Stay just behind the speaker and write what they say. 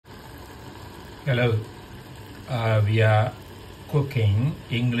Hello, we are cooking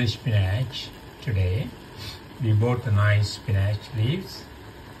English spinach today. We bought the nice spinach leaves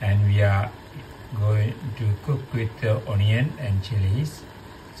and we are going to cook with onion and chilies.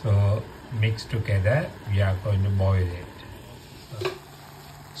 So mixed together, we are going to boil it. So,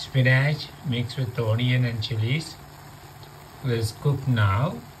 spinach mixed with the onion and chilies is cooked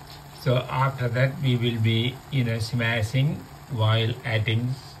now. So after that we will be smashing while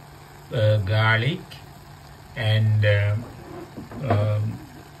adding garlic and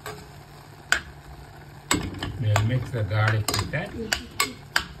we'll mix the garlic with that.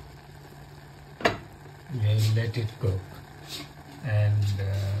 We'll let it cook, and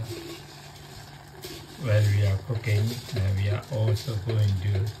while we are cooking, we are also going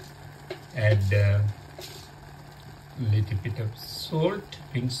to add a little bit of salt,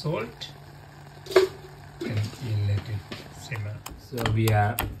 pink salt, and we'll let it simmer. So we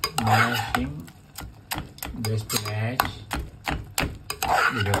are mashing the spinach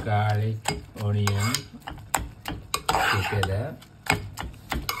with the garlic, onion together.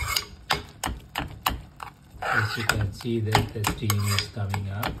 As you can see that the steam is coming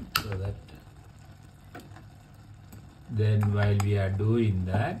up, so that then while we are doing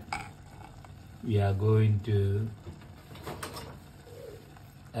that, we are going to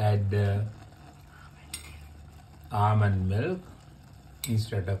add almond milk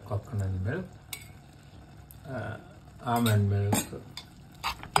instead of coconut milk. Almond milk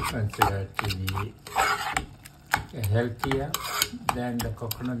considered to be healthier than the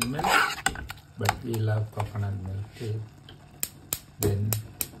coconut milk, but we love coconut milk too. Then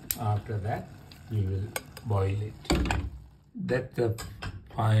after that we will boil it. That's the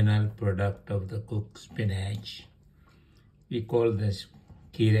final product of the cooked spinach. We call this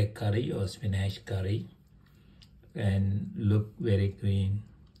kire curry or spinach curry, and look very green,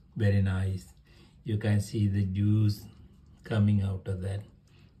 very nice. You can see the juice coming out of that.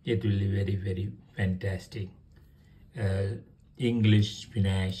 It will be very, very fantastic. English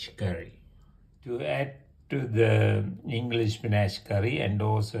spinach curry. To add to the English spinach curry and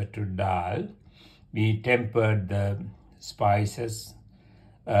also to dal, we tempered the spices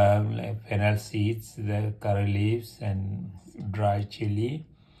like fennel seeds, the curry leaves, and dry chili,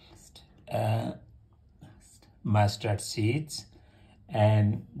 mustard seeds,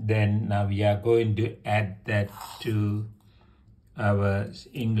 and then now we are going to add that to our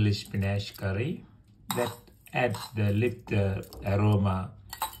English spinach curry. That adds the aroma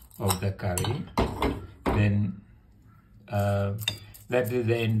of the curry. Then that is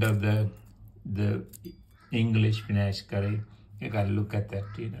the end of the English spinach curry. You can look at that,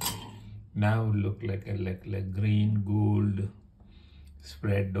 now look like a green gold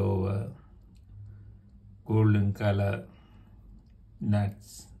spread over, golden color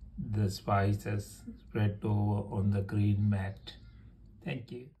nuts, the spices spread over on the green mat.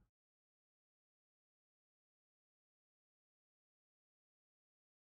 Thank you.